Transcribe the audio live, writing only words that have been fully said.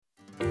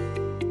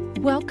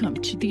Welcome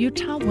to the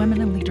Utah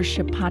Women in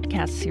Leadership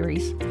podcast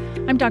series.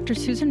 I'm Dr.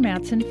 Susan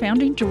Madsen,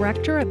 founding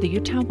director of the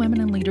Utah Women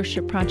in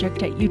Leadership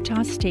Project at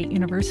Utah State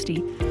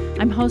University.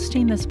 I'm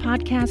hosting this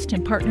podcast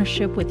in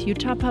partnership with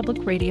Utah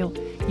Public Radio,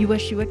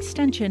 USU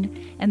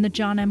Extension, and the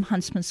John M.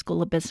 Huntsman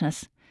School of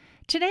Business.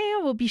 Today,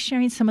 I will be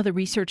sharing some of the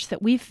research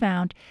that we've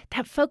found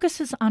that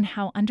focuses on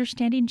how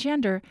understanding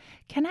gender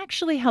can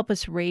actually help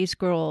us raise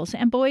girls,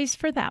 and boys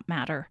for that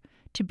matter,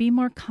 to be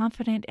more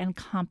confident and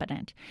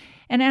competent.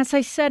 And as I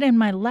said in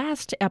my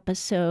last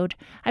episode,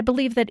 I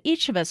believe that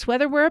each of us,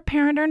 whether we're a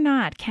parent or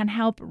not, can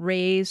help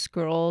raise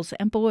girls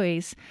and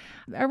boys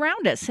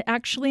around us,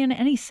 actually in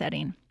any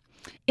setting.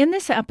 In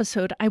this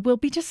episode, I will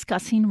be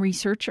discussing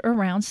research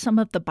around some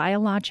of the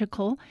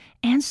biological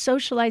and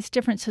socialized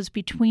differences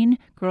between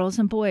girls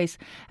and boys.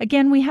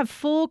 Again, we have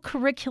full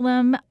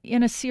curriculum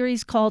in a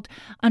series called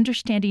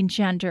Understanding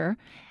Gender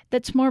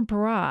that's more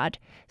broad,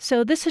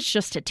 so this is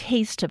just a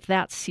taste of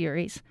that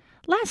series.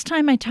 Last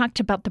time I talked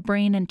about the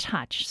brain and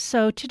touch,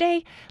 so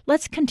today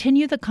let's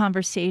continue the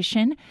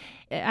conversation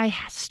I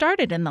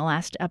started in the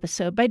last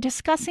episode by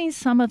discussing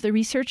some of the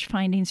research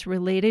findings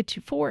related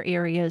to 4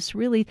 areas,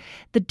 really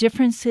the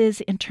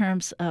differences in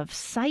terms of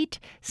sight,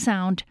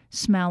 sound,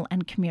 smell,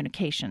 and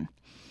communication.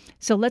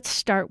 So let's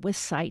start with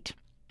sight.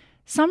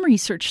 Some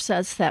research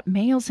says that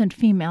males and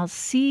females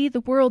see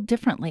the world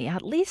differently,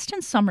 at least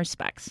in some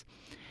respects.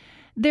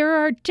 There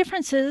are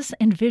differences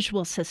in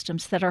visual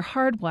systems that are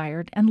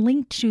hardwired and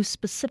linked to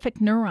specific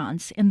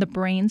neurons in the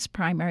brain's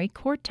primary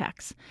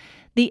cortex.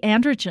 The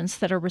androgens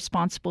that are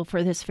responsible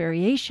for this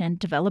variation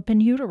develop in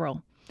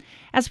utero.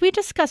 As we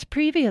discussed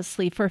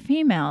previously, for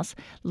females,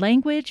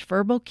 language,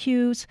 verbal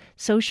cues,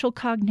 social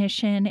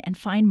cognition, and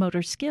fine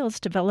motor skills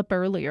develop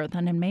earlier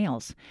than in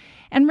males.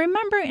 And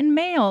remember, in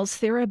males,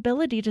 their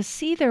ability to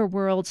see their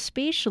world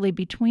spatially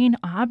between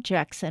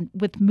objects and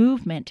with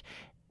movement,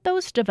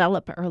 those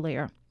develop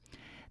earlier.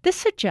 This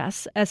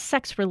suggests a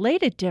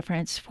sex-related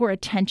difference for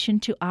attention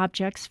to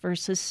objects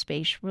versus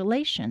space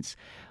relations,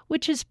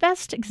 which is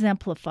best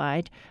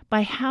exemplified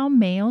by how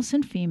males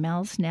and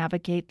females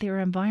navigate their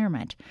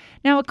environment.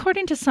 Now,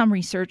 according to some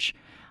research,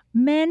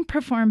 men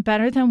perform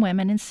better than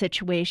women in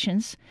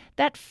situations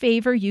that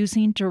favor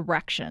using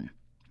direction,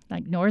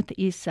 like north,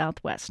 east, south,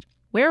 west,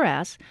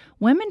 whereas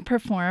women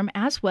perform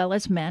as well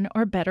as men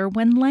or better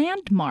when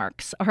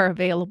landmarks are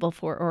available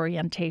for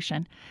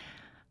orientation.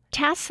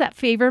 Tasks that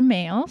favor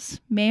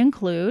males may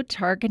include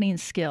targeting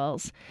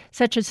skills,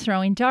 such as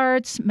throwing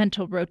darts,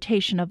 mental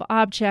rotation of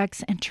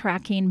objects, and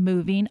tracking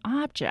moving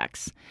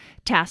objects.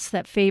 Tasks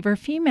that favor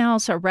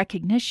females are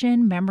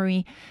recognition,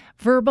 memory,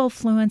 verbal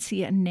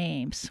fluency, and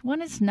names.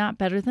 One is not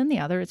better than the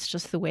other, it's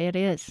just the way it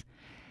is.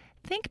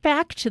 Think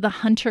back to the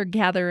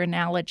hunter-gatherer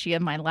analogy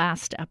in my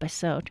last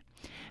episode.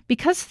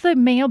 Because the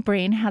male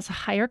brain has a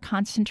higher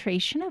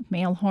concentration of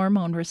male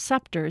hormone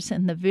receptors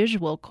in the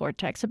visual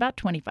cortex, about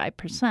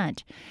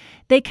 25%,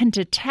 they can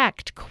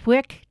detect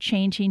quick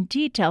changing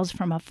details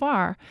from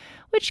afar,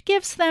 which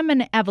gives them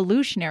an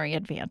evolutionary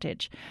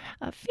advantage.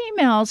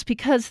 Females,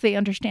 because they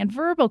understand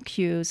verbal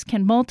cues,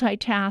 can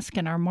multitask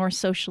and are more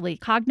socially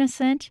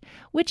cognizant,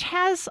 which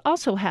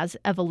also has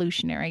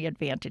evolutionary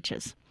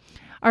advantages.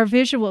 Our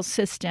visual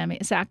system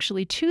is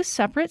actually 2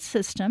 separate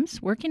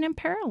systems working in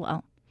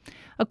parallel.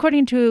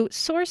 According to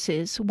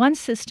sources, one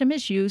system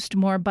is used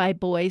more by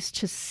boys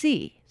to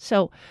see.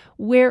 So,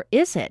 where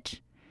is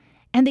it?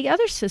 And the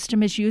other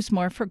system is used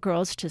more for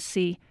girls to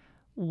see,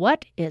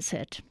 what is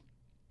it?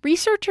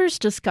 Researchers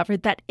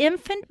discovered that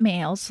infant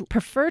males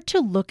prefer to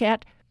look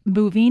at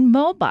moving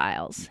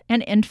mobiles,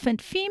 and infant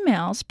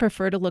females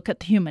prefer to look at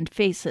the human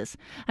faces.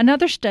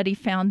 Another study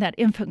found that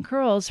infant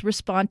girls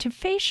respond to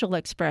facial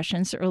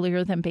expressions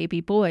earlier than baby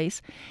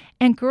boys,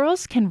 and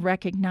girls can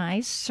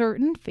recognize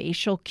certain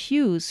facial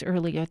cues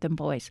earlier than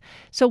boys.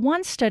 So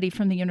one study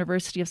from the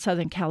University of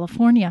Southern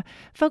California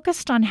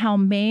focused on how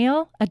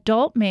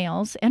adult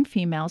males and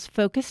females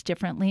focus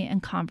differently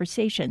in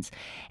conversations.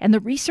 And the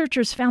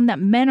researchers found that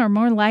men are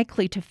more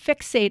likely to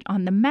fixate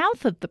on the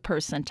mouth of the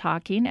person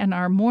talking and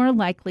are more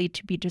likely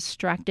to be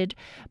distracted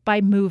by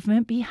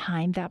movement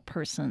behind that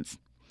person's.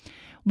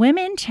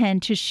 Women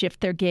tend to shift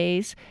their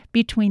gaze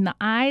between the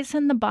eyes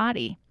and the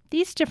body.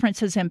 These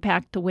differences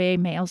impact the way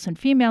males and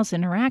females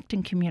interact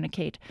and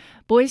communicate.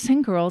 Boys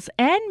and girls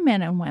and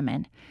men and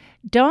women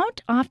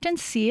don't often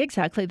see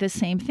exactly the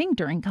same thing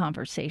during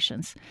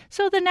conversations.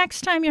 So the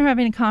next time you're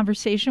having a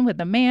conversation with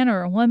a man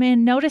or a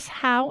woman, notice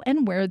how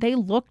and where they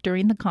look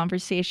during the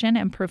conversation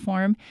and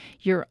perform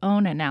your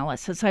own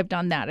analysis. I've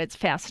done that. It's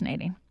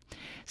fascinating.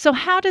 So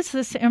how does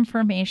this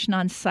information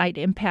on sight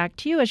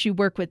impact you as you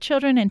work with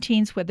children and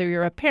teens, whether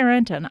you're a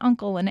parent, an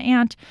uncle, an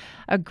aunt,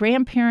 a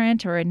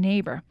grandparent, or a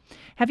neighbor?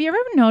 Have you ever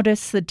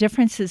noticed the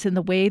differences in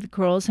the way the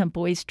girls and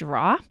boys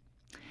draw?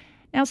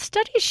 Now,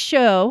 studies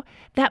show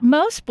that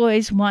most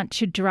boys want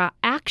to draw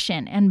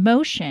action and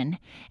motion,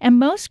 and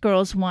most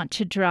girls want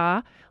to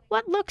draw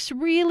what looks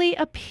really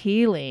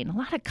appealing, a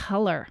lot of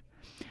color.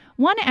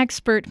 One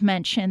expert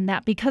mentioned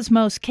that because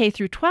most K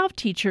through 12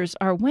 teachers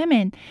are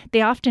women, they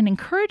often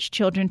encourage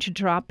children to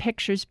draw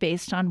pictures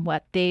based on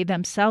what they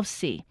themselves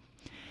see.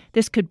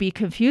 This could be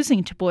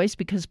confusing to boys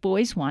because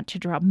boys want to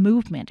draw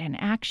movement and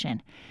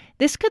action.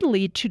 This could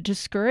lead to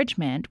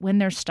discouragement when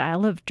their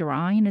style of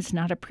drawing is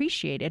not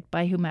appreciated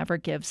by whomever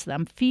gives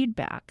them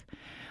feedback.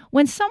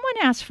 When someone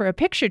asks for a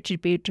picture to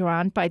be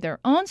drawn by their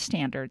own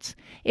standards,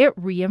 it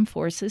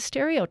reinforces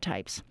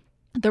stereotypes.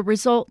 The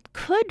result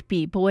could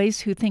be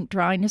boys who think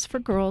drawing is for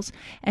girls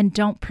and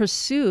don't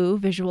pursue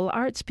visual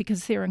arts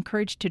because they're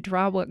encouraged to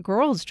draw what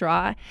girls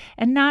draw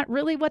and not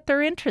really what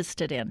they're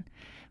interested in.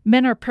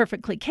 Men are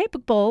perfectly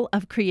capable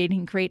of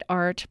creating great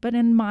art, but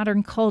in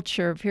modern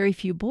culture, very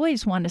few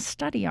boys want to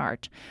study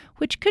art,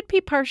 which could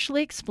be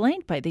partially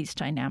explained by these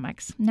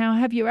dynamics. Now,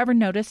 have you ever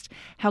noticed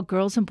how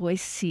girls and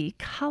boys see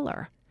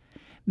color?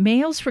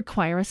 Males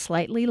require a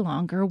slightly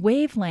longer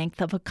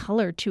wavelength of a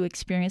color to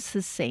experience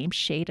the same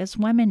shade as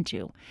women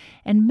do,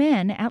 and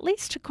men, at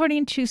least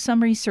according to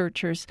some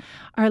researchers,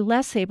 are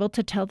less able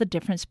to tell the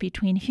difference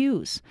between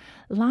hues.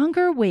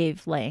 Longer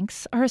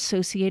wavelengths are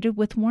associated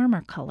with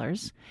warmer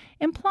colors,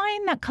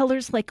 implying that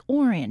colors like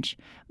orange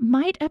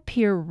might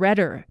appear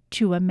redder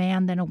to a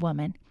man than a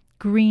woman.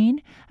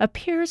 Green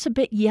appears a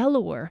bit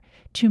yellower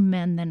to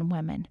men than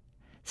women.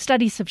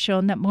 Studies have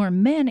shown that more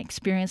men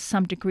experience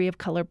some degree of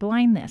color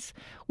blindness,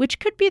 which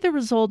could be the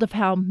result of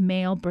how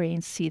male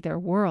brains see their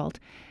world.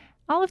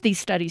 All of these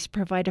studies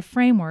provide a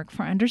framework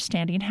for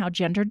understanding how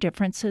gender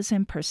differences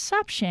in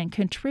perception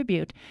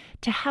contribute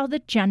to how the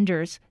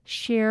genders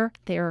share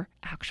their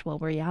actual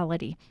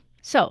reality.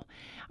 So,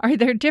 are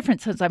there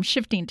differences? I'm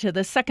shifting to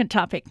the second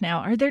topic now.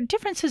 Are there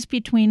differences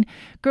between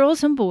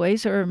girls and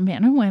boys or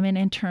men and women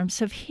in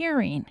terms of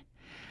hearing?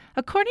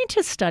 According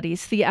to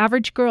studies, the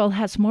average girl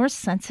has more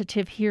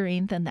sensitive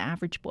hearing than the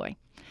average boy.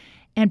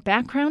 And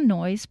background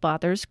noise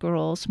bothers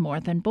girls more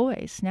than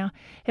boys. Now,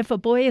 if a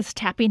boy is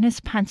tapping his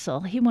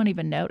pencil, he won't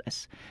even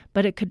notice,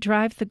 but it could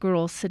drive the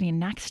girl sitting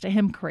next to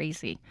him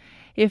crazy.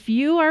 If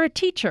you are a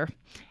teacher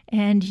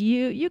and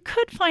you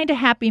could find a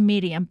happy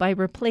medium by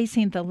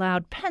replacing the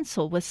loud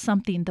pencil with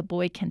something the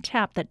boy can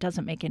tap that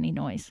doesn't make any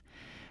noise.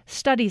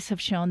 Studies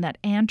have shown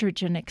that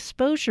androgen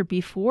exposure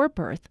before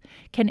birth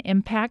can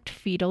impact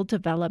fetal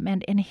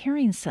development and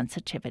hearing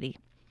sensitivity.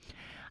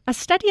 A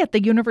study at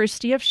the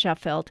University of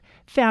Sheffield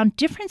found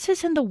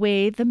differences in the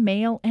way the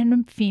male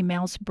and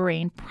female's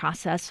brain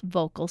process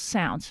vocal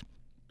sounds.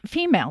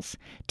 Females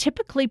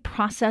typically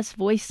process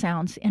voice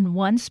sounds in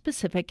one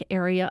specific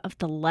area of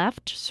the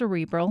left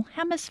cerebral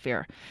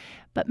hemisphere,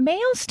 but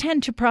males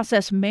tend to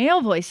process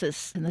male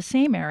voices in the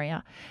same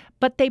area,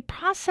 but they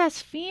process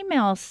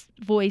female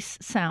voice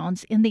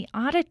sounds in the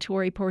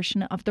auditory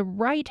portion of the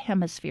right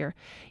hemisphere,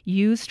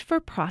 used for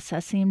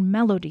processing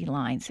melody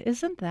lines.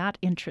 Isn't that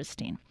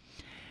interesting?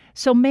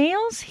 So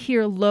males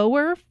hear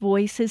lower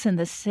voices in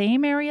the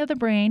same area of the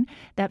brain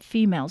that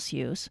females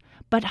use,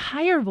 but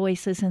higher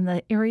voices in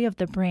the area of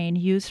the brain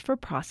used for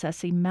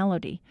processing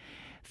melody.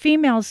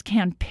 Females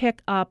can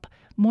pick up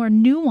more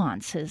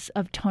nuances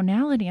of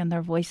tonality in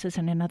their voices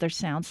and in other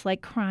sounds,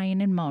 like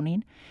crying and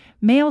moaning.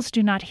 Males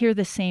do not hear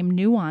the same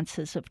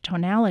nuances of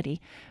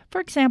tonality.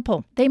 For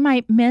example, they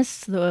might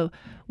miss the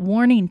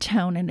warning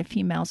tone in a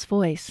female's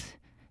voice.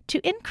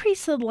 To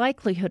increase the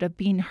likelihood of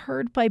being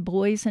heard by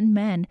boys and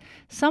men,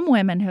 some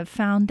women have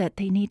found that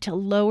they need to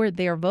lower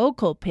their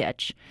vocal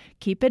pitch,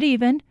 keep it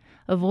even,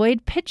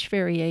 avoid pitch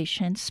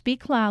variation,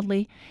 speak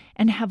loudly,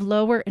 and have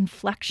lower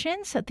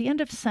inflections at the end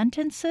of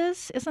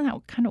sentences. Isn't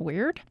that kind of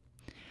weird?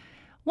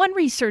 One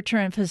researcher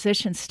and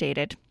physician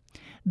stated,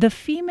 "The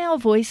female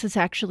voice is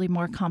actually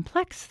more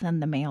complex than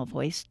the male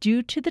voice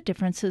due to the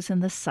differences in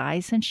the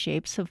size and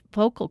shapes of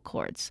vocal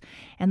cords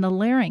and the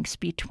larynx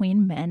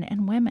between men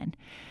and women.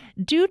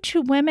 Due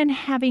to women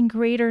having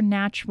greater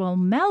natural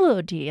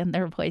melody in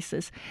their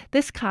voices,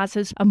 this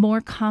causes a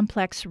more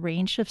complex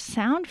range of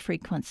sound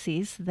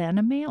frequencies than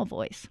a male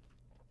voice."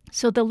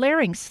 So the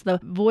larynx, the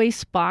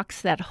voice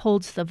box that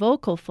holds the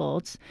vocal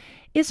folds,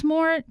 is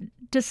more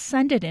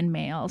descended in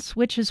males,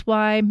 which is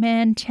why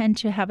men tend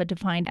to have a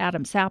defined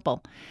Adam's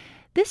apple.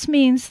 This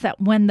means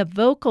that when the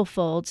vocal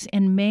folds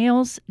in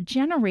males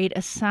generate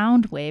a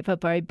sound wave, a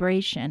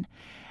vibration,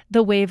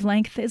 the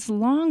wavelength is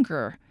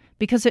longer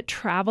because it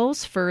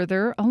travels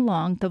further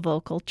along the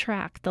vocal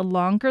tract. The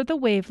longer the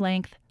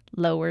wavelength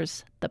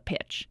lowers the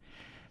pitch.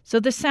 So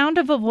the sound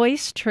of a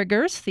voice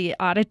triggers the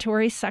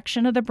auditory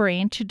section of the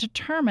brain to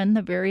determine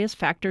the various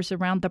factors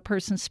around the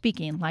person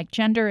speaking, like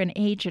gender and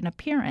age and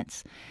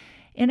appearance.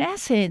 In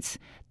essence,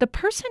 the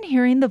person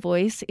hearing the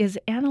voice is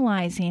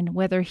analyzing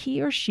whether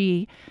he or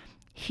she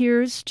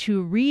hears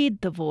to read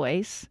the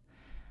voice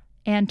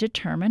and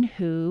determine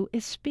who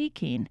is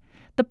speaking.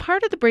 The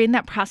part of the brain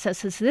that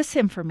processes this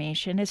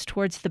information is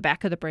towards the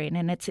back of the brain,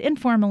 and it's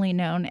informally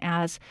known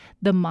as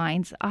the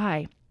mind's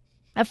eye.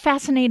 A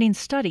fascinating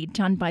study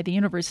done by the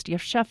University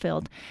of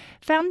Sheffield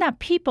found that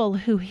people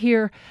who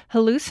hear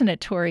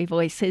hallucinatory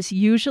voices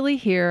usually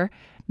hear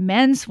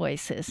men's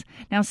voices.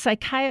 Now,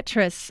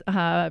 psychiatrists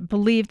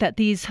believe that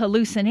these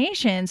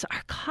hallucinations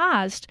are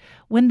caused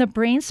when the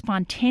brain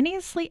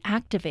spontaneously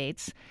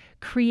activates,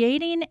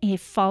 creating a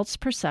false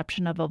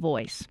perception of a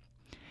voice.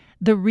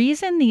 The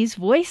reason these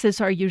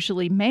voices are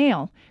usually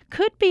male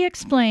could be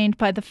explained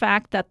by the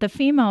fact that the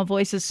female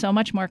voice is so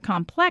much more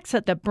complex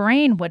that the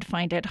brain would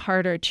find it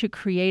harder to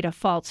create a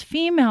false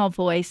female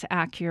voice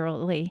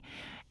accurately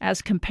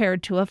as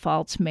compared to a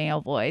false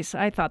male voice.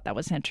 I thought that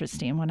was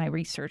interesting when I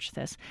researched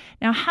this.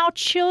 Now, how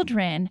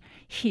children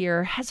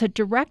hear has a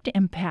direct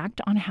impact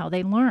on how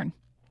they learn.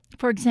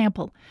 For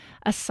example,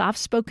 a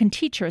soft-spoken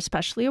teacher,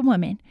 especially a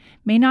woman,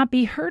 may not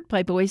be heard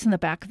by boys in the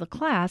back of the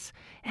class,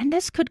 and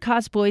this could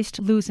cause boys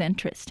to lose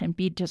interest and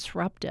be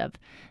disruptive.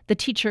 The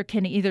teacher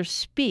can either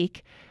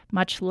speak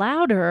much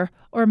louder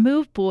or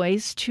move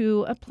boys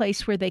to a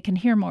place where they can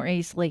hear more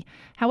easily.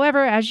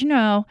 However, as you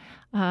know,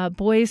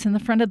 boys in the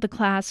front of the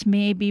class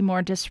may be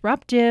more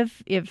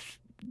disruptive if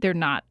they're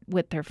not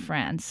with their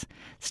friends.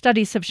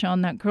 Studies have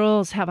shown that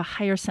girls have a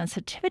higher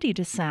sensitivity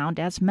to sound.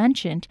 As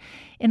mentioned,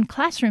 in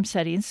classroom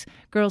settings,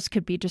 girls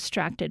could be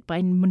distracted by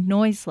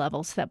noise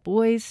levels that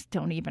boys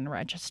don't even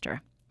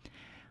register.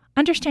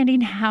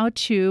 Understanding how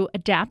to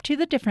adapt to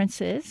the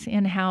differences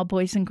in how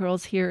boys and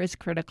girls hear is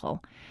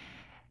critical.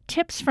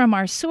 Tips from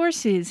our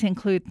sources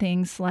include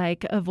things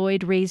like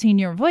avoid raising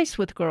your voice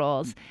with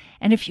girls,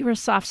 and if you are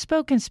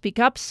soft-spoken, speak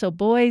up so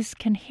boys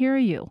can hear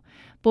you.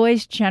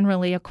 Boys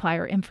generally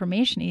acquire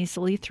information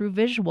easily through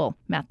visual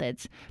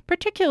methods,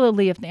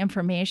 particularly if the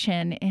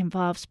information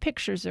involves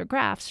pictures or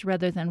graphs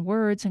rather than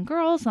words, and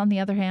girls, on the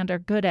other hand, are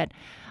good at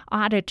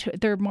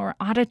they're more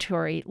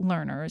auditory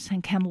learners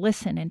and can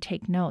listen and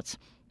take notes.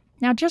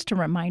 Now, just a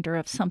reminder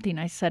of something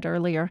I said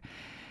earlier.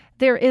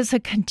 There is a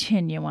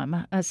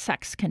continuum, a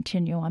sex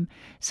continuum.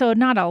 So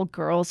not all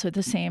girls are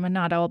the same and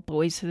not all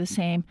boys are the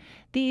same.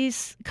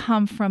 These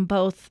come from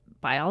both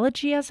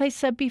biology, as I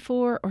said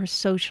before, or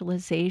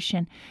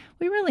socialization.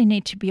 We really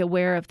need to be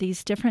aware of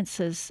these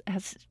differences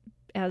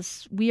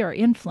as we are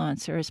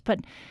influencers,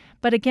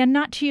 but again,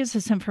 not to use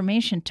this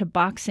information to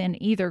box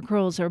in either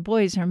girls or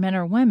boys or men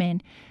or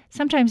women.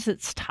 Sometimes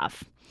it's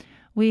tough.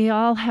 We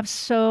all have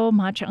so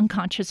much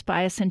unconscious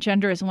bias, and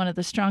gender is one of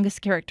the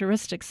strongest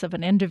characteristics of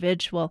an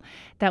individual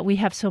that we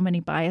have so many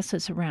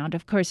biases around.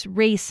 Of course,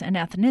 race and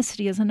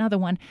ethnicity is another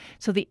one.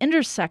 So the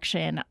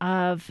intersection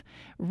of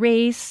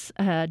race,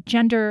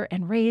 gender,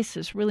 and race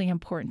is really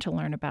important to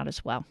learn about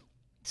as well.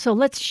 So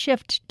let's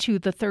shift to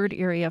the third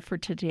area for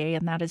today,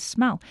 and that is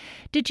smell.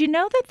 Did you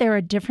know that there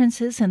are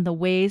differences in the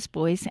ways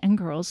boys and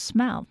girls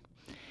smell?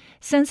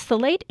 Since the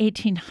late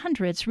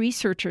 1800s,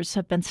 researchers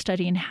have been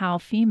studying how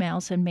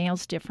females and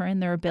males differ in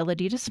their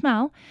ability to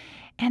smell,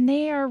 and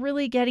they are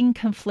really getting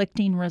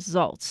conflicting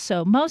results.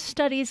 So most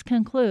studies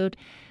conclude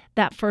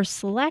that for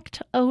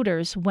select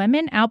odors,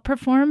 women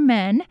outperform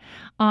men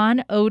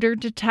on odor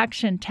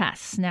detection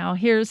tests. Now,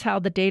 here's how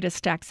the data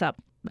stacks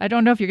up. I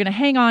don't know if you're going to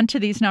hang on to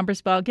these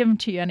numbers, but I'll give them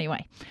to you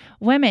anyway.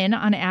 Women,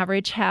 on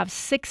average, have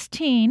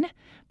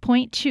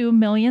 16.2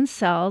 million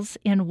cells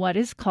in what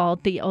is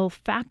called the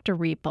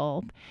olfactory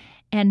bulb,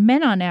 and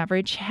men on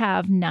average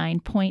have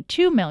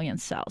 9.2 million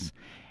cells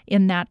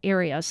in that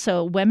area.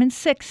 So women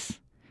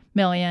 6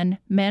 million,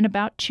 men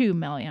about 2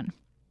 million.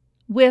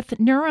 With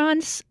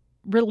neurons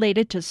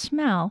related to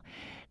smell,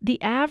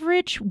 the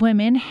average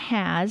woman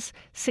has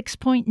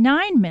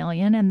 6.9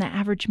 million and the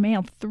average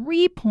male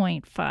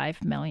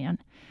 3.5 million.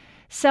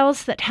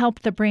 Cells that help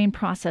the brain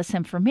process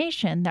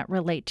information that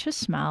relate to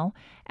smell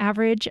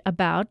average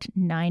about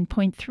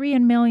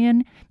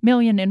 9.3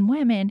 million in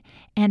women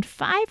and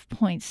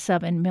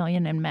 5.7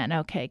 million in men.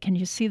 Okay, can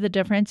you see the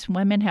difference?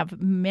 Women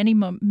have many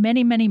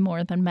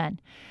more than men.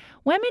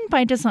 Women,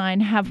 by design,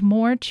 have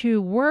more to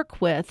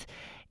work with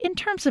in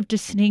terms of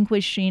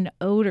distinguishing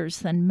odors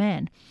than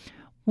men.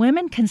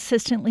 Women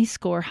consistently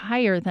score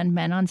higher than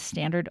men on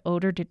standard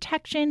odor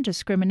detection,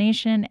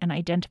 discrimination, and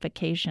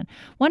identification.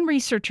 One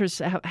researcher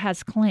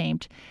has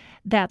claimed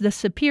that the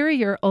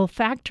superior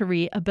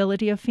olfactory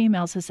ability of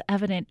females is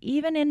evident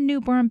even in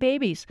newborn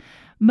babies.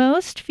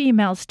 Most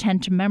females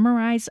tend to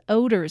memorize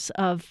odors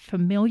of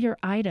familiar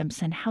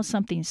items, and how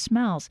something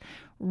smells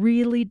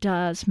really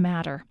does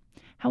matter.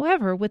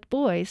 However, with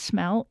boys,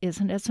 smell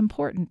isn't as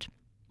important.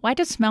 Why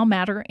does smell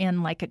matter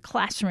in like a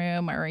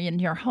classroom or in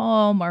your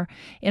home or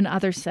in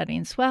other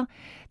settings? Well,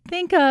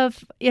 think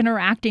of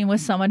interacting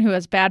with someone who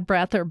has bad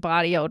breath or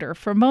body odor.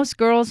 For most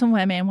girls and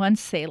women,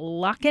 once they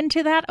lock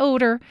into that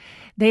odor,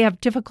 they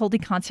have difficulty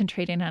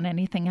concentrating on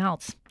anything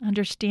else.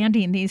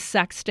 Understanding these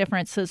sex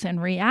differences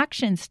and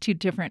reactions to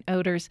different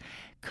odors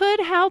could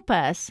help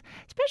us,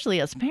 especially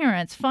as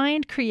parents,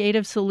 find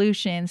creative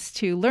solutions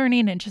to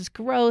learning and just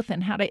growth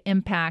and how to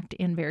impact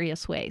in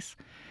various ways.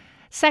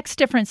 Sex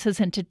differences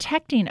in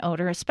detecting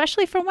odor,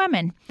 especially for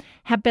women,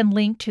 have been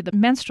linked to the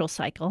menstrual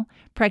cycle,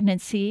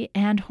 pregnancy,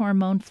 and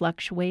hormone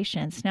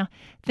fluctuations. Now,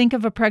 think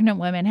of a pregnant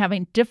woman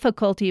having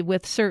difficulty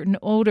with certain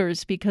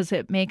odors because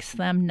it makes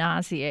them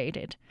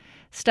nauseated.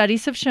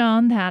 Studies have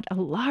shown that a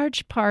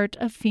large part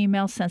of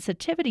female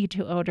sensitivity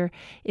to odor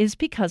is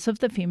because of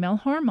the female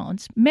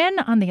hormones. Men,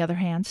 on the other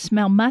hand,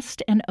 smell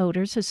must and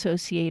odors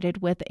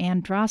associated with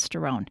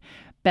androsterone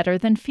better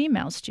than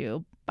females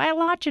do.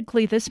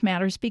 Biologically, this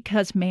matters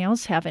because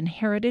males have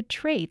inherited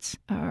traits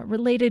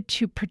related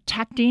to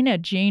protecting a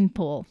gene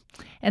pool.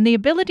 And the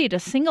ability to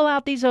single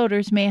out these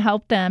odors may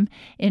help them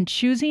in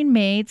choosing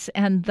mates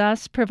and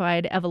thus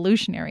provide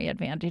evolutionary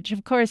advantage.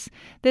 Of course,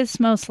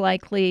 this most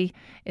likely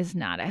is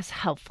not as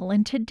helpful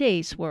in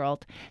today's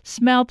world.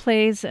 Smell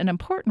plays an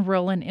important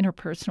role in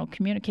interpersonal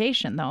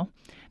communication, though.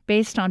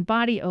 Based on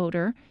body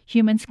odor,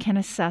 humans can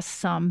assess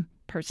some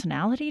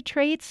personality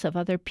traits of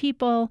other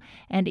people,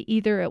 and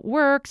either it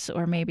works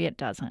or maybe it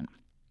doesn't.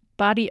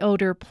 Body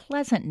odor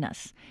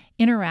pleasantness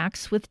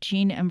interacts with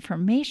gene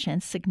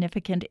information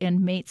significant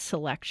in mate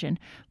selection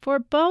for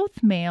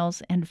both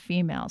males and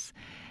females.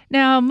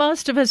 Now,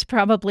 most of us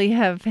probably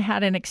have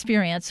had an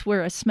experience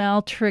where a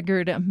smell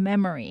triggered a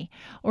memory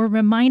or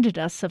reminded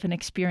us of an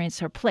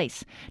experience or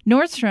place.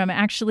 Nordstrom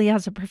actually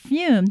has a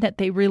perfume that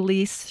they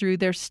release through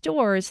their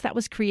stores that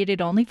was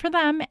created only for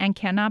them and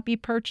cannot be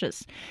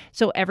purchased.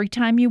 So every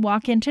time you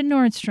walk into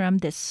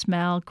Nordstrom, this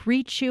smell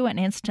greets you and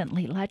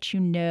instantly lets you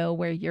know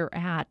where you're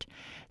at.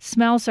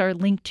 Smells are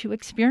linked to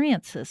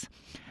experiences.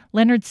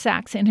 Leonard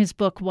Sachs, in his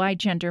book Why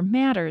Gender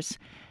Matters,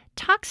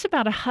 talks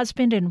about a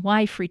husband and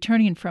wife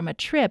returning from a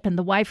trip, and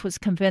the wife was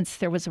convinced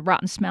there was a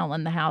rotten smell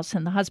in the house,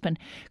 and the husband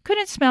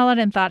couldn't smell it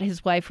and thought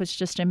his wife was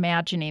just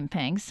imagining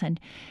things. And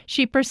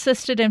she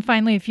persisted, and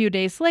finally, a few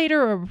days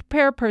later, a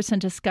repair person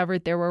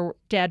discovered there were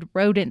dead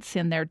rodents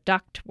in their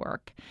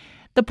ductwork.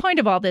 The point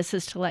of all this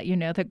is to let you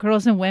know that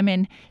girls and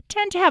women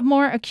tend to have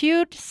more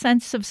acute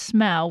sense of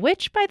smell,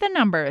 which, by the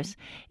numbers,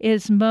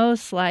 is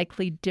most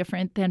likely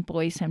different than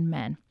boys and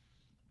men.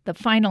 The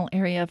final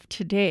area of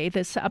today,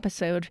 this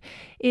episode,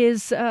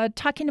 is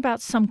talking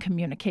about some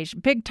communication.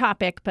 Big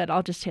topic, but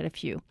I'll just hit a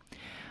few.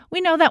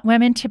 We know that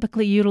women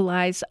typically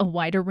utilize a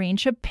wider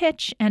range of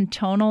pitch and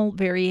tonal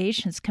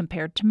variations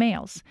compared to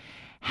males.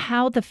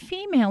 How the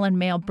female and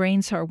male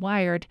brains are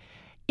wired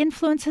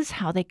influences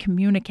how they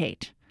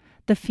communicate.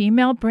 The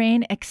female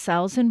brain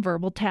excels in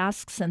verbal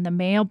tasks, and the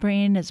male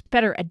brain is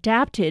better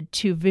adapted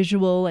to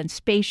visual and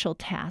spatial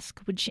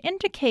tasks, which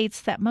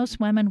indicates that most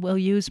women will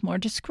use more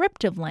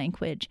descriptive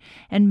language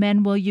and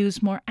men will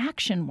use more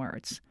action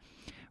words.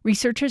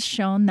 Research has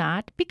shown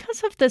that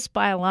because of this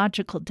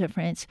biological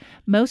difference,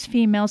 most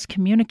females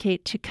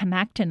communicate to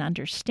connect and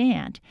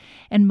understand,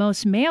 and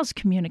most males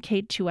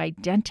communicate to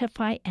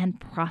identify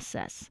and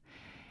process.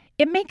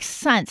 It makes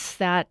sense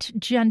that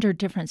gender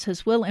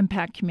differences will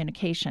impact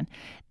communication.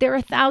 There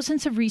are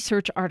thousands of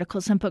research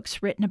articles and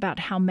books written about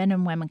how men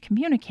and women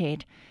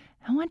communicate.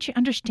 I want you to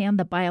understand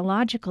the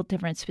biological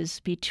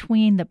differences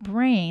between the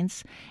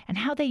brains and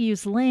how they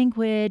use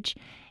language.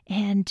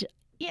 And,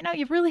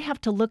 you really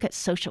have to look at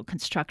social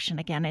construction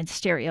again and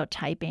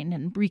stereotyping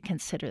and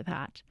reconsider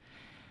that.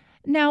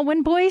 Now,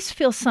 when boys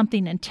feel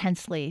something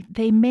intensely,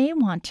 they may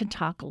want to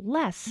talk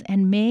less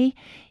and may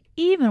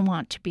even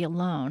want to be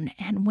alone.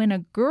 And when a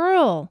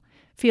girl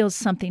feels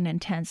something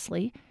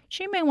intensely,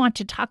 she may want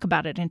to talk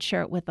about it and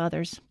share it with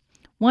others.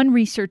 One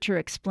researcher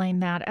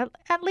explained that,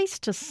 at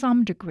least to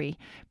some degree,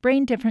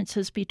 brain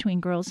differences between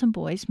girls and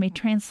boys may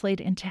translate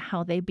into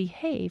how they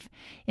behave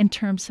in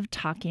terms of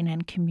talking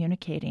and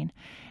communicating.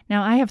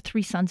 Now, I have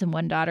 3 sons and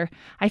 1 daughter.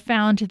 I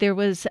found there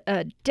was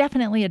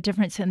definitely a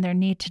difference in their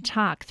need to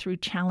talk through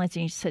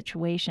challenging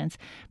situations,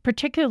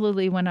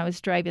 particularly when I was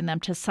driving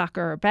them to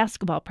soccer or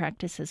basketball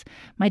practices.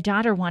 My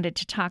daughter wanted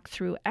to talk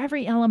through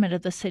every element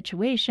of the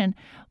situation,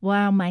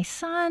 while my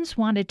sons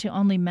wanted to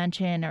only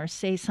mention or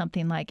say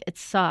something like, "It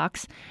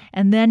sucks,"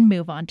 and then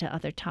move on to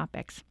other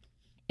topics.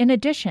 In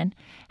addition,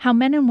 how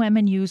men and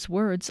women use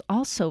words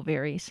also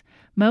varies.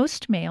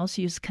 Most males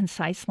use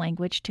concise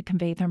language to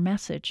convey their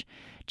message.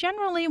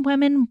 Generally,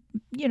 women,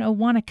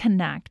 want to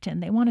connect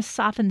and they want to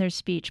soften their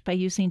speech by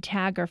using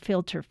tag or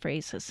filter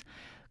phrases.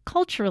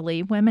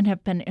 Culturally, women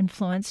have been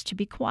influenced to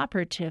be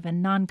cooperative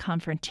and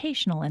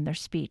non-confrontational in their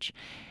speech.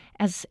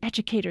 As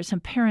educators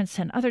and parents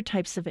and other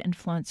types of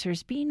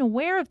influencers, being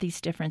aware of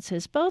these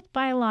differences, both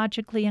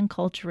biologically and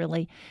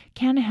culturally,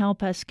 can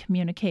help us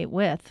communicate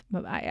with,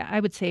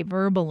 I would say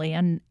verbally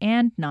and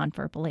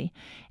non-verbally,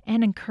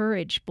 and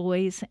encourage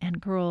boys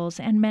and girls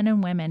and men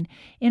and women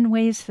in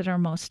ways that are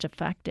most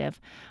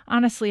effective.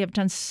 Honestly, I've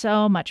done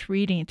so much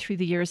reading through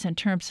the years in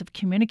terms of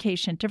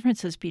communication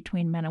differences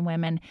between men and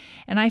women,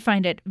 and I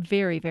find it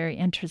very, very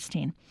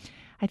interesting.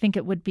 I think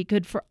it would be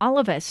good for all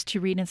of us to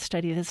read and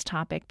study this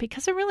topic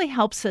because it really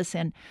helps us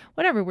in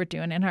whatever we're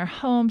doing in our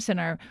homes, in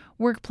our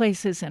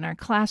workplaces, in our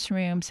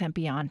classrooms, and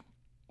beyond.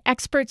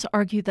 Experts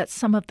argue that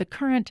some of the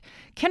current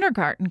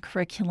kindergarten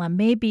curriculum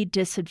may be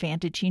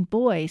disadvantaging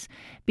boys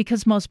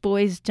because most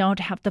boys don't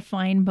have the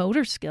fine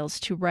motor skills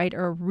to write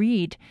or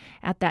read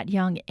at that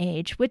young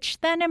age, which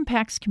then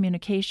impacts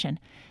communication.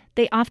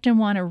 They often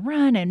want to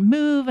run and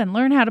move and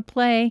learn how to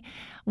play,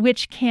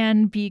 which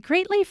can be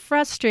greatly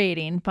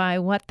frustrating by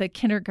what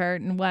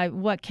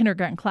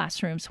kindergarten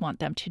classrooms want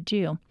them to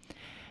do.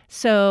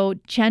 So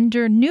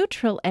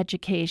gender-neutral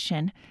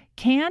education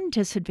can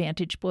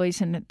disadvantage boys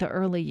in the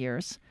early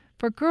years.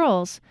 For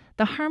girls,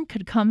 the harm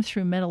could come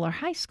through middle or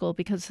high school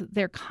because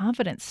their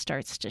confidence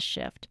starts to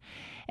shift.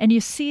 And you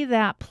see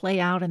that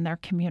play out in their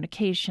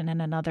communication and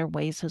in other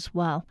ways as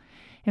well.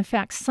 In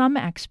fact, some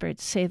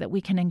experts say that we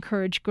can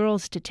encourage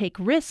girls to take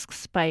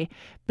risks by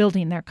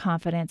building their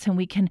confidence, and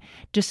we can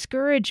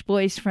discourage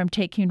boys from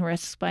taking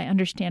risks by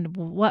understanding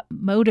what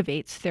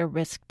motivates their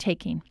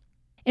risk-taking.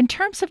 In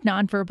terms of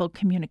nonverbal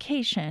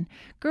communication,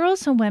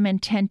 girls and women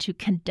tend to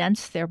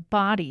condense their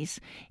bodies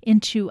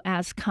into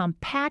as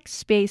compact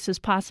space as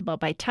possible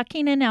by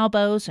tucking in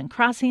elbows and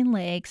crossing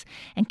legs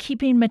and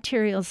keeping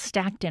materials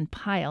stacked in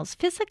piles,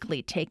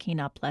 physically taking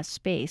up less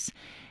space.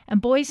 And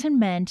boys and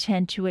men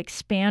tend to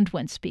expand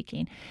when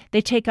speaking.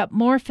 They take up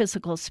more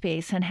physical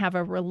space and have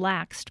a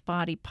relaxed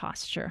body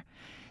posture.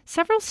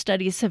 Several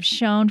studies have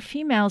shown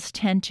females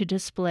tend to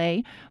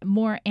display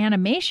more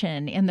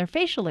animation in their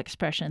facial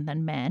expression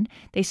than men.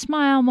 They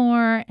smile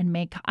more and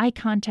make eye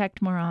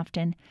contact more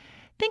often.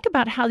 Think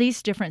about how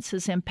these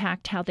differences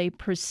impact how they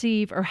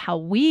perceive, or how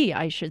we,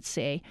 I should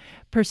say,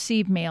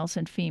 perceive males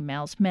and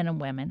females, men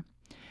and women.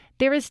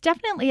 There is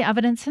definitely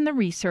evidence in the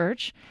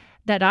research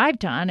that I've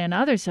done and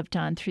others have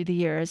done through the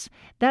years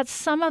that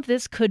some of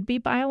this could be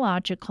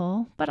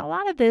biological, but a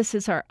lot of this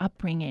is our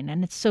upbringing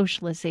and its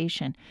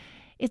socialization.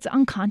 It's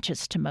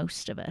unconscious to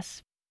most of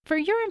us. For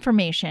your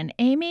information,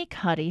 Amy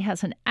Cuddy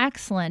has an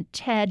excellent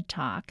TED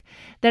Talk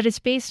that is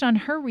based on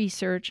her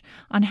research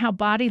on how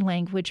body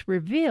language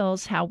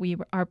reveals how we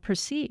are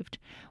perceived.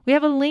 We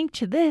have a link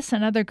to this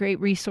and other great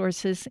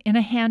resources in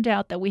a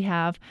handout that we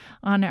have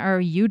on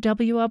our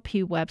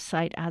UWLP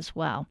website as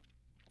well.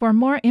 For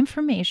more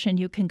information,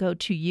 you can go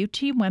to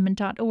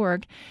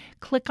utwomen.org,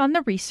 click on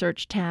the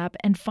Research tab,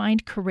 and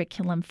find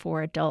Curriculum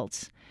for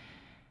Adults.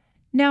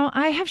 Now,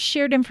 I have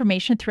shared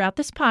information throughout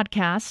this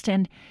podcast,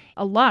 and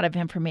a lot of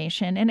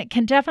information, and it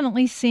can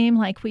definitely seem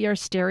like we are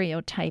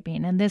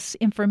stereotyping, and this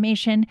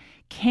information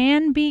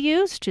can be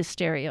used to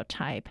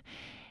stereotype.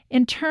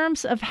 In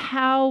terms of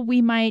how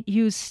we might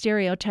use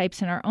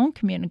stereotypes in our own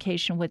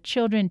communication with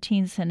children,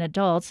 teens, and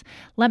adults,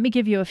 let me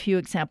give you a few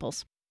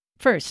examples.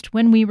 First,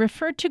 when we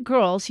refer to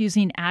girls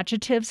using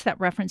adjectives that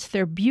reference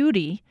their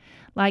beauty,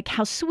 like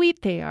how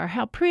sweet they are,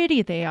 how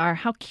pretty they are,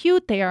 how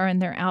cute they are in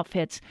their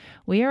outfits,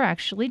 we are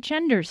actually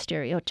gender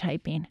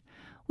stereotyping.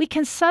 We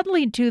can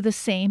subtly do the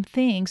same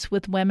things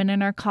with women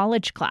in our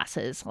college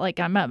classes, like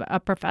I'm a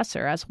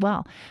professor as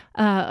well.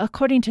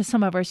 According to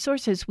some of our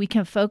sources, we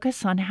can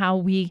focus on how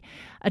we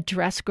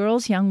address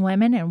girls, young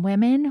women, and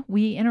women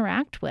we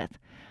interact with.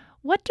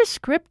 What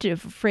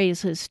descriptive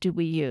phrases do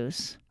we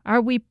use?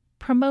 Are we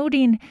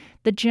promoting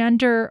the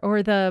gender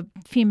or the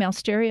female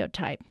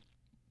stereotype?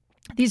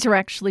 These are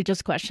actually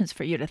just questions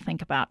for you to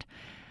think about.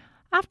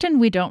 Often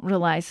we don't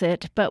realize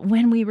it, but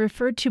when we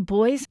refer to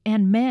boys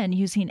and men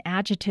using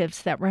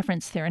adjectives that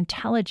reference their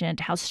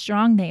intelligence, how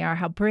strong they are,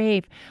 how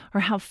brave,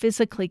 or how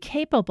physically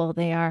capable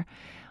they are,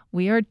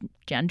 we are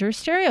gender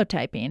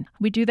stereotyping.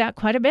 We do that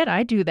quite a bit.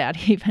 I do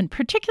that even,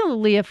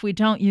 particularly if we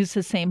don't use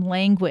the same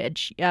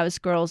language as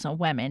girls and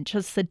women,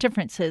 just the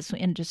differences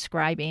in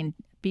describing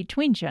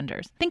between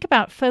genders. Think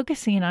about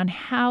focusing on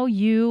how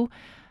you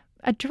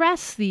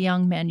address the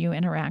young men you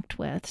interact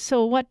with.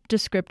 So what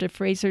descriptive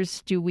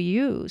phrases do we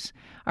use?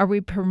 Are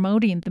we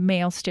promoting the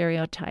male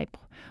stereotype?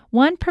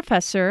 One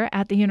professor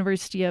at the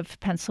University of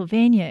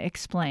Pennsylvania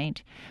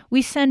explained,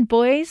 "We send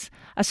boys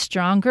a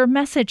stronger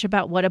message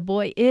about what a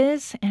boy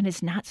is and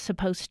is not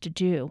supposed to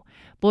do.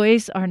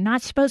 Boys are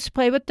not supposed to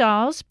play with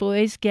dolls.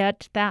 Boys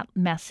get that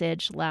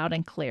message loud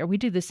and clear." We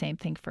do the same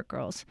thing for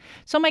girls.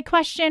 So my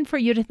question for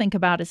you to think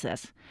about is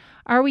this.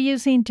 Are we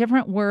using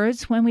different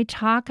words when we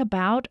talk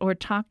about or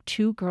talk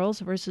to girls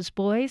versus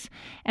boys?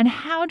 And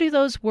how do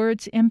those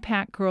words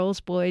impact girls,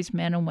 boys,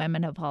 men, and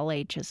women of all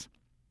ages?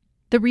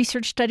 The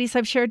research studies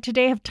I've shared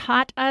today have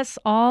taught us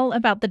all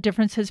about the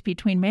differences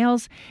between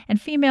males and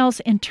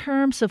females in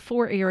terms of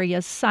 4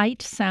 areas: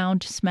 sight,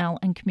 sound, smell,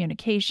 and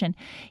communication.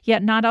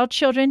 Yet not all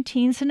children,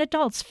 teens, and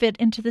adults fit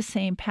into the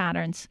same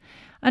patterns.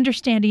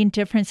 Understanding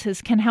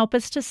differences can help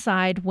us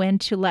decide when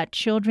to let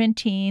children,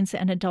 teens,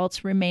 and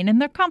adults remain in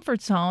their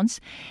comfort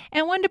zones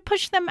and when to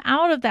push them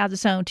out of that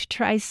zone to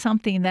try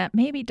something that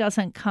maybe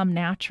doesn't come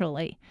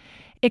naturally.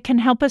 It can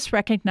help us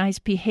recognize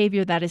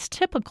behavior that is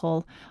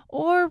typical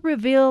or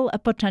reveal a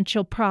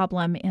potential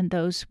problem in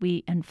those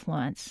we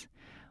influence.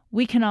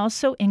 We can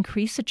also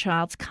increase a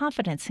child's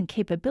confidence and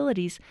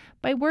capabilities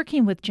by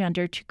working with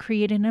gender to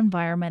create an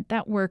environment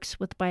that works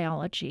with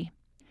biology.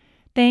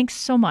 Thanks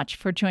so much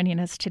for joining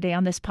us today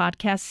on this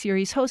podcast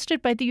series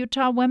hosted by the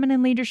Utah Women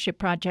in Leadership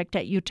Project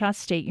at Utah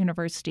State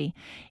University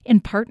in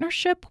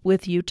partnership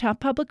with Utah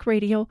Public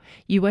Radio,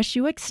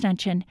 USU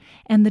Extension,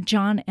 and the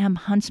John M.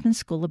 Huntsman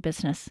School of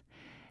Business.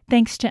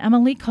 Thanks to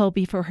Emily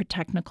Colby for her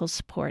technical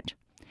support.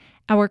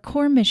 Our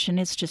core mission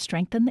is to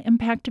strengthen the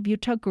impact of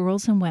Utah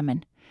girls and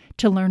women.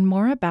 To learn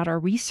more about our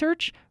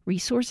research,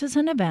 resources,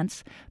 and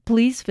events,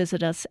 please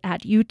visit us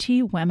at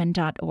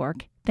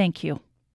utwomen.org. Thank you.